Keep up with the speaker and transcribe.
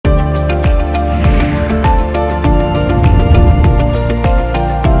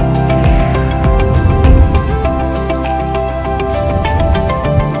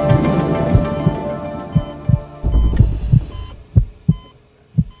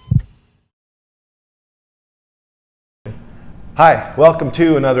Hi, welcome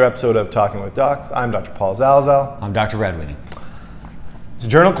to another episode of Talking with Docs. I'm Dr. Paul Zalzal. I'm Dr. Redwing. It's a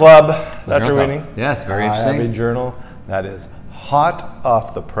journal club, Dr. Weenie. Yes, very interesting. I have a journal that is hot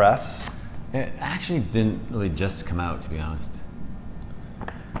off the press. It actually didn't really just come out, to be honest.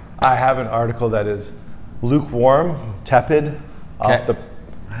 I have an article that is lukewarm, tepid, off the...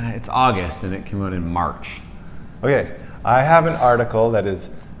 It's August and it came out in March. Okay, I have an article that is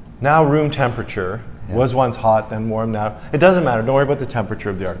now room temperature. Yes. Was once hot, then warm now. It doesn't matter, don't worry about the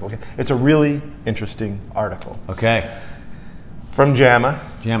temperature of the article. Okay? It's a really interesting article. Okay. From JAMA.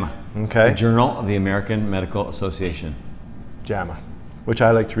 JAMA. Okay. The Journal of the American Medical Association. JAMA, which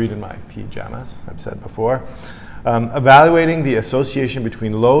I like to read in my pajamas, I've said before. Evaluating the association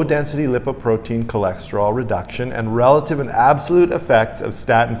between low-density lipoprotein cholesterol reduction and relative and absolute effects of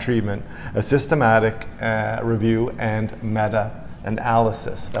statin treatment, a systematic review and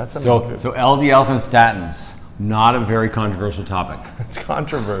meta-analysis. That's so LDLs and statins, not a very controversial topic. It's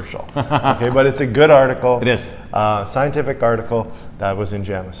controversial, okay, but it's a good article. It is. Scientific article that was in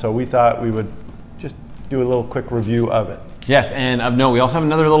JAMA. So we thought we would just do a little quick review of it. Yes, and of note, we also have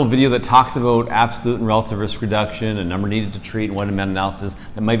another little video that talks about absolute and relative risk reduction, a number needed to treat, and one meta-analysis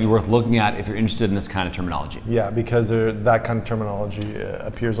that might be worth looking at if you're interested in this kind of terminology. Yeah, because that kind of terminology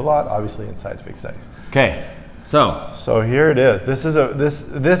appears a lot, obviously, in scientific studies. Okay, so here it is. This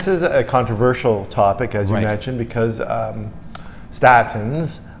is a controversial topic, as you mentioned, because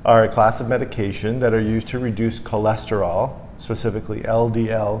statins are a class of medication that are used to reduce cholesterol, specifically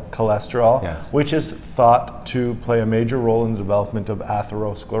LDL cholesterol, which is thought to play a major role in the development of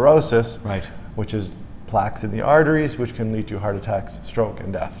atherosclerosis, which is plaques in the arteries, which can lead to heart attacks, stroke,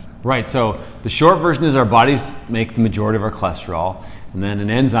 and death. Right, so the short version is our bodies make the majority of our cholesterol, and then an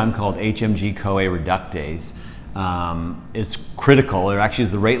enzyme called HMG-CoA reductase is critical. It actually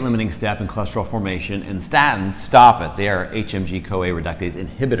is the rate-limiting step in cholesterol formation, and statins stop it. They are HMG-CoA reductase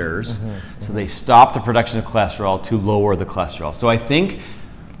inhibitors, so they stop the production of cholesterol to lower the cholesterol. So I think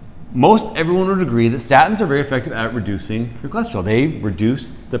everyone would agree that statins are very effective at reducing your cholesterol. They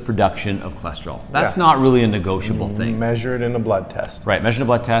reduce the production of cholesterol. That's not really a negotiable thing. Measured in a blood test. Right, measured in a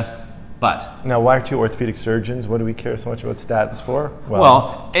blood test. But now, why are two orthopedic surgeons? What do we care so much about statins for?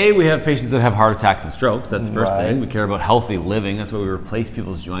 Well, A, we have patients that have heart attacks and strokes. That's the first thing. We care about healthy living. That's why we replace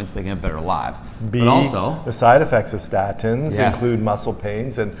people's joints so they can have better lives. B, but also, the side effects of statins include muscle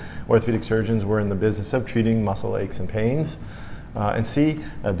pains, and orthopedic surgeons were in the business of treating muscle aches and pains. And C,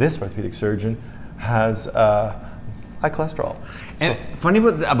 this orthopedic surgeon has high cholesterol. And funny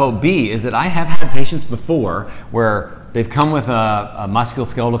about B is that I have had patients before where they've come with a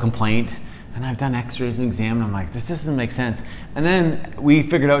musculoskeletal complaint, and I've done x-rays and examined. I'm like, this doesn't make sense. And then we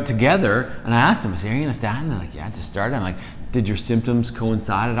figured out together, and I asked them, I said, are you on a statin? They're like, yeah, I just started. I'm like, did your symptoms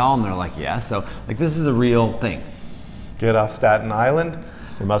coincide at all? And they're like, yeah. So like, this is a real thing. Get off Staten Island,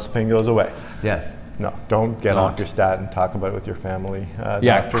 your muscle pain goes away. Yes. No, don't get off your statin. Talk about it with your family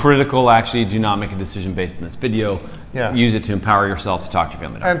doctor. Critical, actually. Do not make a decision based on this video. Use it to empower yourself to talk to your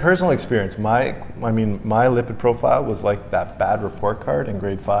family doctor. And personal experience. My lipid profile was like that bad report card in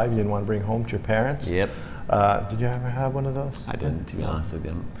grade 5 you didn't want to bring home to your parents. Yep. Did you ever have one of those? I didn't, to be honest with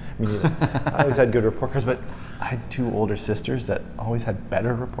you. Me neither. I always had good report cards, but I had two older sisters that always had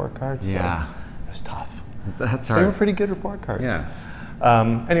better report cards. Yeah. So it was tough. That's hard. They were pretty good report cards. Yeah.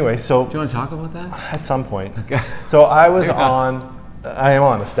 Anyway, so... Do you want to talk about that? At some point. Okay. So I am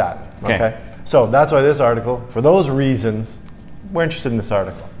on a statin, okay? So that's why this article, for those reasons, we're interested in this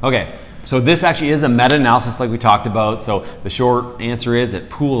article. Okay, so this actually is a meta-analysis like we talked about. So the short answer is it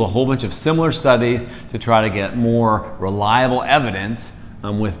pools a whole bunch of similar studies to try to get more reliable evidence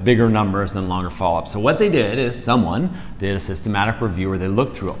with bigger numbers and longer follow-up. So what they did is someone did a systematic review where they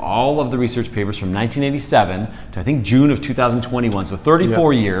looked through all of the research papers from 1987 to I think June of 2021, so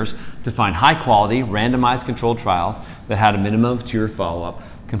 34 years, to find high-quality randomized controlled trials that had a minimum of 2-year follow-up,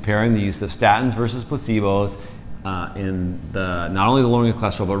 comparing the use of statins versus placebos in not only the lowering of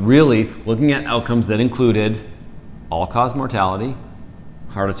cholesterol, but really looking at outcomes that included all-cause mortality,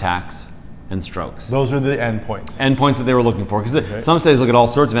 heart attacks, and strokes. Those are the endpoints. Endpoints that they were looking for. Because some studies look at all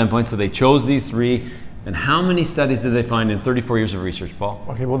sorts of endpoints, so they chose these 3. And how many studies did they find in 34 years of research, Paul?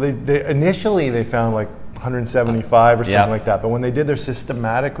 Okay, well, they initially they found like 175 or something like that. But when they did their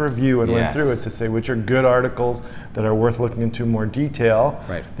systematic review and went through it to say which are good articles that are worth looking into more detail,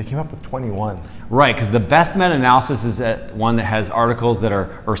 they came up with 21. Right, because the best meta-analysis is one that has articles that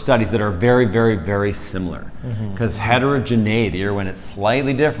are, or studies that are very, very, very similar. Because heterogeneity, or when it's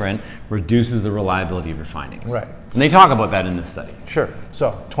slightly different, reduces the reliability of your findings. Right. And they talk about that in this study. Sure.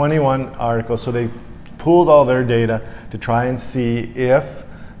 So 21 articles. So they pooled all their data to try and see if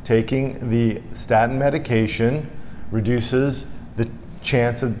taking the statin medication reduces the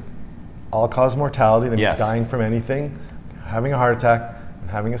chance of all-cause mortality, that means dying from anything, having a heart attack, and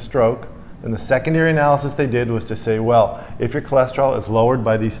having a stroke. And the secondary analysis they did was to say, well, if your cholesterol is lowered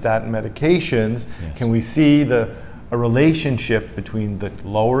by these statin medications, can we see a relationship between the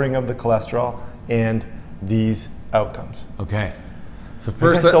lowering of the cholesterol and these outcomes? Okay. So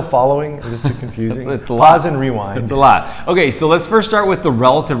first, still following? Is this too confusing? it's a Pause and rewind. It's a lot. Okay, so let's first start with the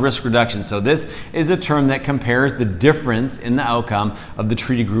relative risk reduction. So this is a term that compares the difference in the outcome of the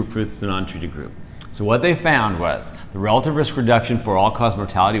treated group versus the non-treated group. So what they found was the relative risk reduction for all-cause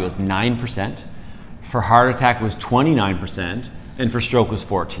mortality was 9%, for heart attack was 29%, and for stroke was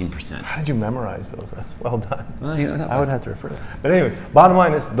 14%. How did you memorize those? That's well done. Well, you know, I would have to refer to them. But anyway, bottom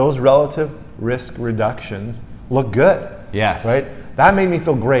line is those relative risk reductions look good. Yes. Right? That made me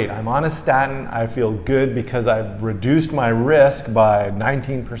feel great. I'm on a statin. I feel good because I've reduced my risk by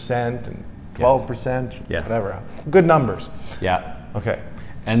 19% and 12%, whatever. Good numbers. Yeah. Okay.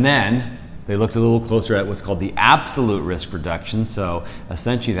 And then they looked a little closer at what's called the absolute risk reduction. So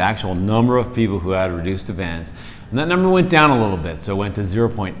essentially the actual number of people who had reduced events. And that number went down a little bit. So it went to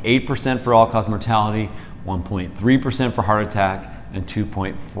 0.8% for all-cause mortality, 1.3% for heart attack, and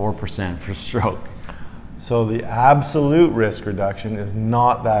 2.4% for stroke. So the absolute risk reduction is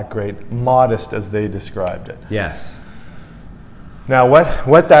not that great, modest as they described it. Yes. Now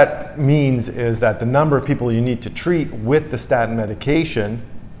what that means is that the number of people you need to treat with the statin medication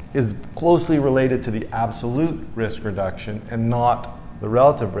is closely related to the absolute risk reduction and not the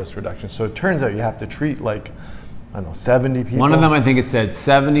relative risk reduction. So it turns out you have to treat like, I don't know, 70 people. One of them, I think it said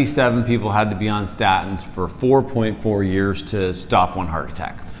 77 people had to be on statins for 4.4 years to stop one heart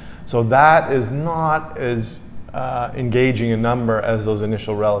attack. So that is not as engaging a number as those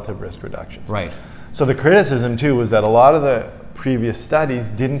initial relative risk reductions. Right. So the criticism too was that a lot of the previous studies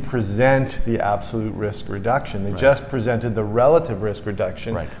didn't present the absolute risk reduction. They just presented the relative risk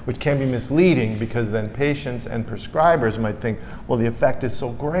reduction, which can be misleading because then patients and prescribers might think, well, the effect is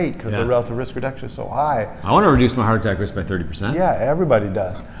so great because the relative risk reduction is so high. I want to reduce my heart attack risk by 30%. Yeah, everybody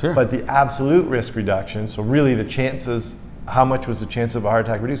does. Sure. But the absolute risk reduction, so really the chances, how much was the chance of a heart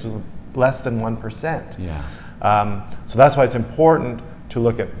attack reduced, was less than 1%. Yeah. So that's why it's important to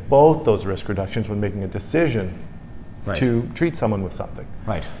look at both those risk reductions when making a decision to treat someone with something.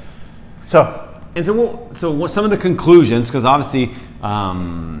 Right. So what some of the conclusions, because obviously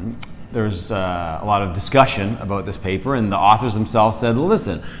there's a lot of discussion about this paper, and the authors themselves said,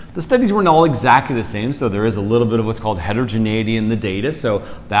 listen, the studies weren't all exactly the same, so there is a little bit of what's called heterogeneity in the data, so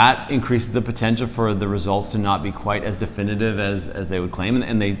that increases the potential for the results to not be quite as definitive as they would claim,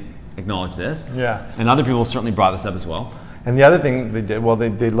 and they acknowledge this. Yeah. And other people certainly brought this up as well. And the other thing they did, well,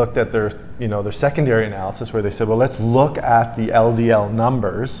 they looked at their secondary analysis where they said, well, let's look at the LDL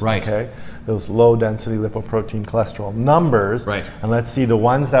numbers, okay, those low density lipoprotein cholesterol numbers, and let's see the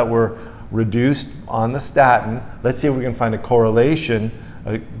ones that were reduced on the statin. Let's see if we can find a correlation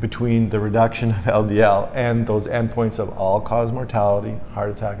between the reduction of LDL and those endpoints of all-cause mortality, heart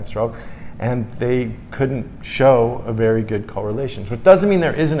attack, and stroke. And they couldn't show a very good correlation. So it doesn't mean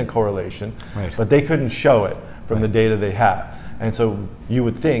there isn't a correlation, but they couldn't show it from the data they have. And so you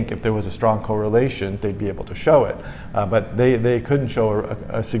would think if there was a strong correlation, they'd be able to show it. But they couldn't show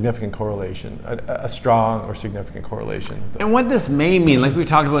a significant correlation, a strong or significant correlation. And what this may mean, like we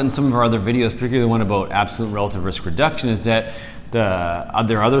talked about in some of our other videos, particularly the one about absolute and relative risk reduction, is that there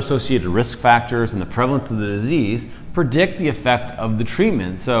are other associated risk factors and the prevalence of the disease predict the effect of the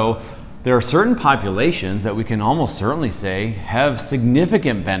treatment. So there are certain populations that we can almost certainly say have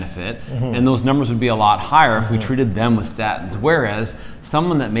significant benefit, and those numbers would be a lot higher if we treated them with statins. Whereas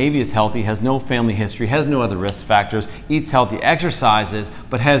someone that maybe is healthy, has no family history, has no other risk factors, eats healthy, exercises,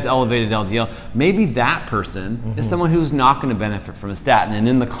 but has elevated LDL, maybe that person is someone who's not going to benefit from a statin. And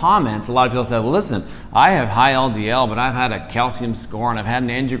in the comments, a lot of people say, well, listen, I have high LDL, but I've had a calcium score and I've had an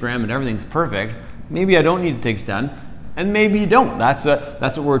angiogram and everything's perfect. Maybe I don't need to take statin. And maybe you don't. That's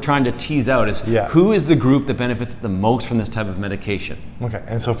what we're trying to tease out is who is the group that benefits the most from this type of medication. Okay,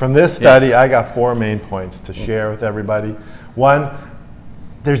 and so from this study, I got 4 main points to share with everybody. One,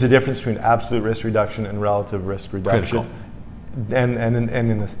 there's a difference between absolute risk reduction and relative risk reduction. Critical. And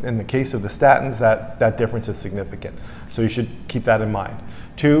in the case of the statins, that difference is significant. So you should keep that in mind.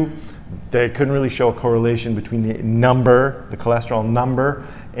 2, they couldn't really show a correlation between the number, the cholesterol number,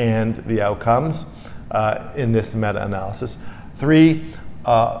 and the outcomes in this meta-analysis. 3,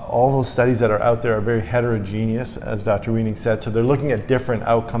 all those studies that are out there are very heterogeneous, as Dr. Wiening said, so they're looking at different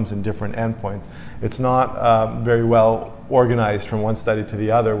outcomes and different endpoints. It's not very well organized from one study to the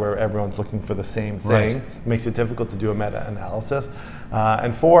other where everyone's looking for the same thing. It makes it difficult to do a meta-analysis.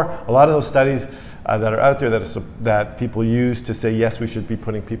 And 4, a lot of those studies that are out there that people use to say, yes, we should be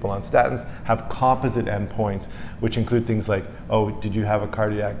putting people on statins have composite endpoints, which include things like, oh, did you have a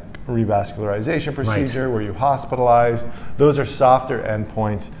cardiac revascularization procedure? Were you hospitalized? Those are softer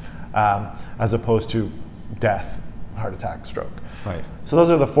endpoints as opposed to death, heart attack, stroke. Right. So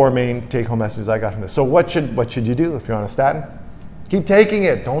those are the 4 main take-home messages I got from this. So what should you do if you're on a statin? Keep taking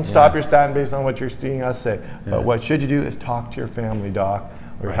it. Don't stop your statin based on what you're seeing us say. But what should you do is talk to your family doc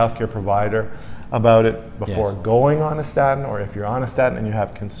or your healthcare provider about it before going on a statin, or if you're on a statin and you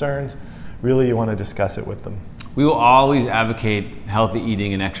have concerns, really you want to discuss it with them. We will always advocate healthy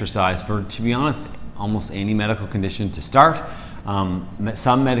eating and exercise for, to be honest, almost any medical condition to start.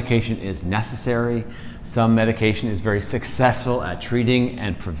 Some medication is necessary. Some medication is very successful at treating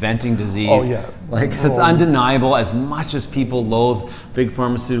and preventing disease. Oh yeah. Like it's undeniable. As much as people loathe big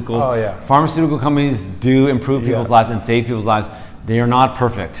pharmaceuticals, pharmaceutical companies do improve people's lives and save people's lives. They are not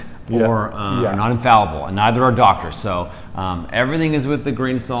perfect or are not infallible, and neither are doctors. So everything is with a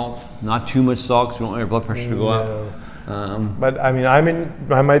grain of salt, not too much salt because we don't want your blood pressure to go up. But I mean,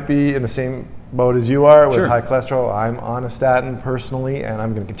 I might be in the same boat as you are with high cholesterol. I'm on a statin personally, and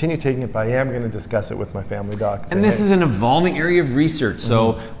I'm going to continue taking it, but I am going to discuss it with my family doc. And this is an evolving area of research.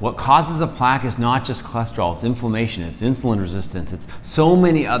 So what causes a plaque is not just cholesterol, it's inflammation, it's insulin resistance, it's so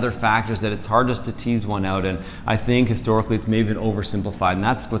many other factors that it's hard just to tease one out. And I think historically it's maybe been oversimplified, and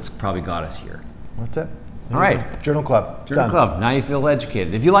that's what's probably got us here. That's it. All right. Journal Club. Journal Club. Now you feel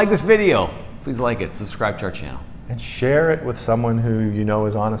educated. If you like this video, please like it, subscribe to our channel. And share it with someone who you know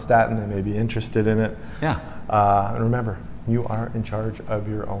is on a statin and may be interested in it. Yeah. And remember, you are in charge of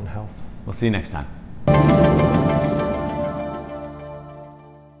your own health. We'll see you next time.